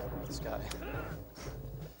 This guy.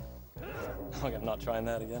 Okay, I'm not trying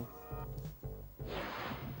that again.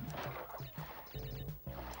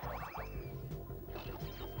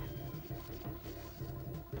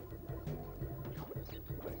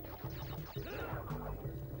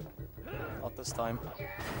 Not this time.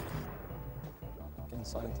 Fucking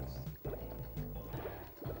scientist.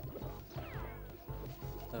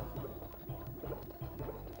 Oh.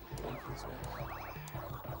 Thank you, sir.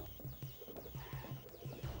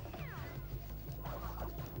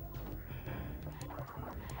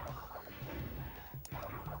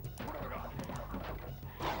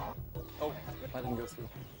 Oh, I didn't go through.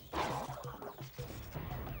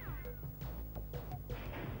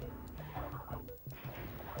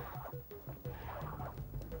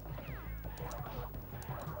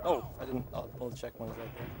 Oh, I didn't. Oh, well, the checkpoint is right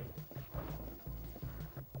there.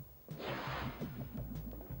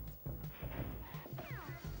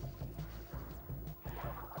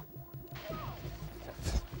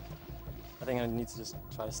 I think I need to just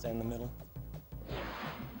try to stay in the middle.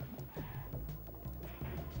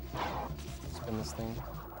 in this thing.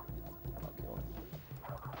 I'll kill him.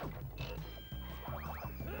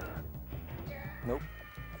 Nope.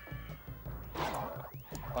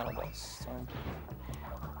 Final boss time.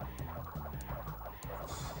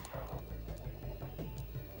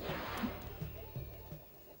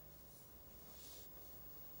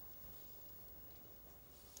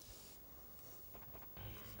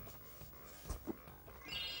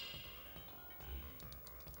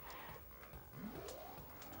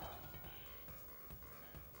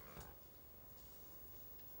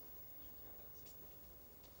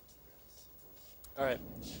 Alright.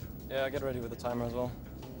 Yeah, get ready with the timer as well.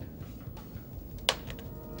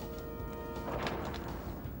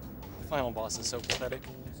 The final boss is so pathetic.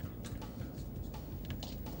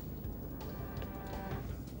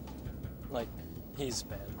 Like, he's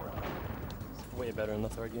bad. Way better in the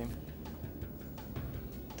third game.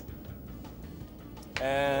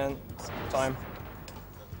 And time.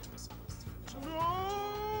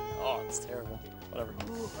 Oh, it's terrible. Whatever.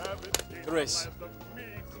 Good race.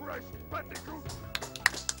 Bandicoot.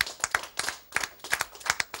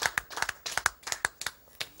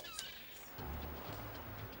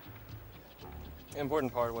 The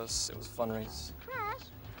important part was it was a fun race. Crash,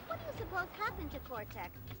 what do you suppose happened to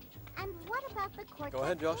Cortex? And what about the Cortex? Go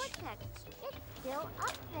ahead, Josh. Cortex? It's still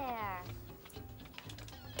up there.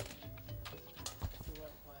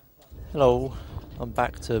 Hello, I'm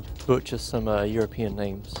back to butcher some European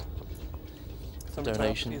names.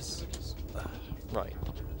 Donations. Right.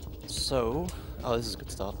 So, oh, this is a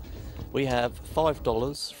good start. We have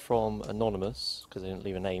 $5 from Anonymous, because they didn't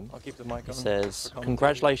leave a name. I'll keep the mic on. It says,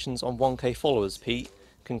 congratulations on 1k followers, Pete.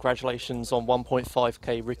 Congratulations on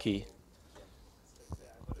 1.5k, Ricky.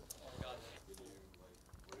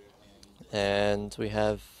 And we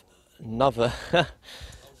have another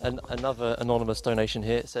another anonymous donation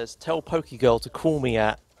here. It says, tell Pokegirl to call me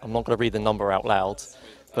at, I'm not going to read the number out loud,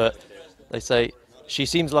 but they say, she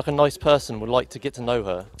seems like a nice person, would like to get to know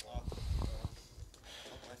her.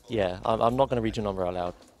 Yeah, I'm not going to read your number out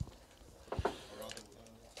loud.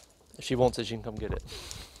 If she wants it, she can come get it.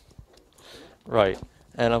 Right,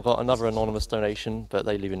 and I've got another anonymous donation, but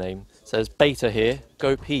they leave a name. It says, Beta here,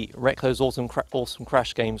 go Pete, wreck those awesome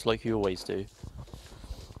Crash games like you always do.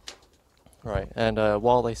 Right, and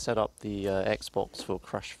while they set up the Xbox for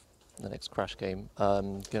the next Crash game,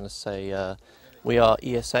 I'm going to say we are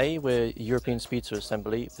ESA, we're European Speedster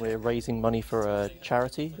Assembly. We're raising money for a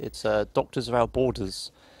charity. It's Doctors Without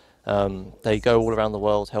Borders. They go all around the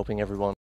world helping everyone.